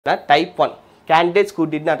Type 1 candidates who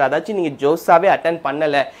did not அதாச்சு நீங்க ஜோசாவே attend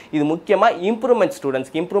பண்ணல இது முக்கியமா இம்ப்ரூவ்மென்ட்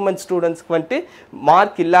ஸ்டூடண்ட்ஸ்க்கு வந்து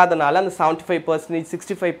மார்க் இல்லாதனால அந்த 75%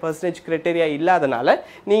 65% கிரைட்டீரியா இல்லாதனால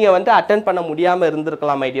நீங்க வந்து அட்டெண்ட் பண்ண முடியாம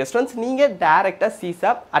இருந்திருக்கலாம் மை டியர் ஸ்டூடண்ட்ஸ் நீங்க டைரக்ட்டா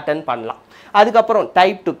CSAB அட்டெண்ட் பண்ணலாம் அதுக்கு அப்புறம்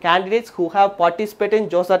type 2 candidates who have participated in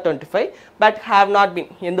JoSAA 25 but have not been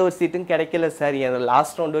எந்த ஒரு சீட்டும் கிடைக்கல சார்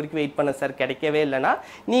லாஸ்ட் ரவுண்ட் வரைக்கும் வெயிட் பண்ண சார் கிடைக்கவே இல்லனா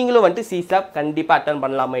நீங்களும் வந்து CSAB கண்டிப்பா அட்டெண்ட்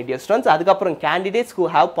பண்ணலாம் மை டியர் ஸ்டூடண்ட்ஸ் அதுக்கு அப்புறம் candidates who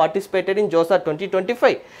have participated in JoSAA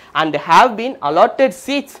 2025 and have been allotted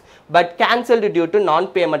seats but cancelled due to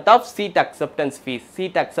non-payment of seat acceptance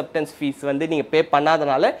fees வந்து நீங்க பே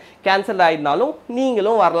பண்ணாதனால கேன்சல் ஆயினாலும்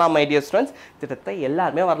நீங்களும் வரலாம் மை டியர் ஸ்டூடண்ட்ஸ் திட்டத்தை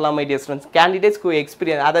எல்லாரும் வரலாம் my dear students candidates who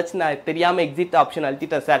experience அதாச்சு நான் தெரியாம எக்ஸிட் ஆப்ஷன்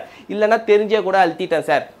அழுத்திட்டேன் சார் இல்லனா தெரிஞ்சே கூட அழுத்திட்டேன்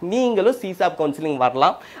சார் நீங்களும் CSAB கவுன்சிலிங்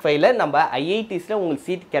வரலாம் ஃபைல நம்ம IITsல உங்களுக்கு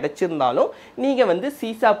சீட் கிடைச்சிருந்தாலும் நீங்க வந்து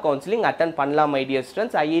CSAB கவுன்சிலிங் அட்டெண்ட் பண்ணலாம் மை டியர்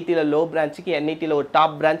ஸ்டூடண்ட்ஸ் IITல லோ பிரான்ச்சுக்கு NITல ஒரு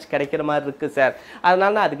டாப் பிரான்ச் கிடைக்கிற மாதிரி இருக்கு சார்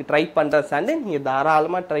அதனால நான் அதுக்கு ட்ரை பண்றேன் சார் நீங்க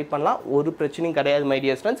தாராளமா ட்ரை ஒரு பிரச்சனையும் கிடையாது my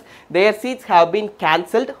dear students their seats have been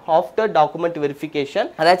cancelled after document verification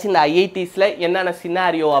அதாச்சு இந்த IITsல என்னென்ன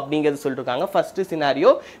scenario அப்படிங்கறது சொல்லிருக்காங்க first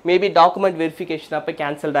scenario maybe document verification அப்ப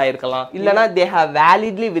cancelled ஆயிருக்கலாம் இல்லனா they have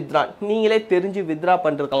validly withdrawn நீங்களே தெரிஞ்சு withdraw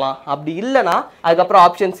பண்ணிருக்கலாம் அப்படி இல்லனா அதுக்கு அப்புறம்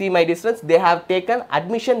option C my dear students they have taken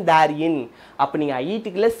admission therein அப்ப நீங்க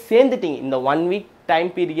IITக்குள்ள சேர்ந்துட்டீங்க இந்த 1 week time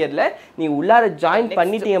period ல நீங்க உள்ளார ஜாயின்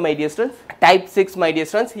பண்ணிட்டீங்க my dear students type 6 my dear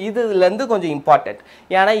students இதுல இருந்து கொஞ்சம் இம்பார்ட்டன்ட்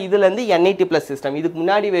ஏனா இதுல இருந்து NIT plus system இதுக்கு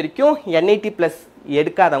முன்னாடி வரைக்கும் NIT plus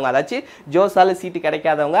எடுக்காதவங்க அதாச்சு ஜோசால seat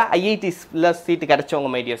கிடைக்காதவங்க IITs plus seat கிடைச்சவங்க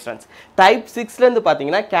my dear students type 6 ல இருந்து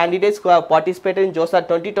பாத்தீங்கன்னா candidates who have participated in JoSAA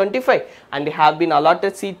 2025 and have been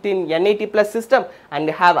allotted seat in NIT plus system and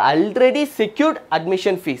have already secured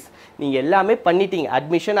admission fees நீங்க எல்லாமே பண்ணிட்டீங்க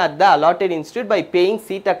admission at the allotted institute by paying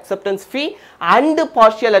seat acceptance fee and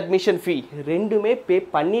partial admission fee ரெண்டுமே பே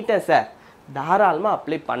பண்ணிட்டேன் sir தாராளமா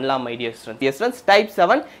apply பண்ணலாம் my dear students type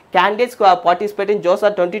 7 candidates who have participated in JoSAA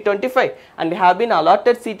 2025 and have been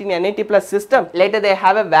allotted seat in NIT plus system later they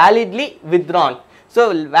have a validly withdrawn so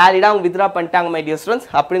valid அவங்க withdraw பண்ணிட்டாங்க my dear students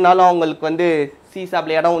அப்படினாலும் அவங்களுக்கு வந்து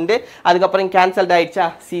CSABல இடம் உண்டு அதுக்கு அப்புறம் cancelled ஆயிடுச்சா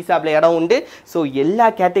CSABல இடம் உண்டு சோ எல்லா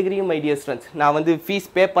கேட்டகரியும் my dear students நான் வந்து ஃபீஸ்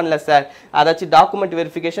பே பண்ணல சார் அதாச்சு document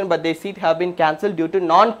verification but their seat have been cancelled due to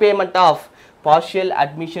non payment of partial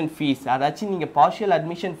admission fees அதாச்சு நீங்க partial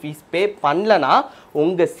admission fees பே பண்ணலனா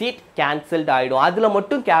உங்க சீட் கேன்சல்ட் ஆயிடும் அதுல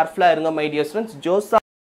மட்டும் கேர்ஃபுல்லா இருங்க my dear students JoSAA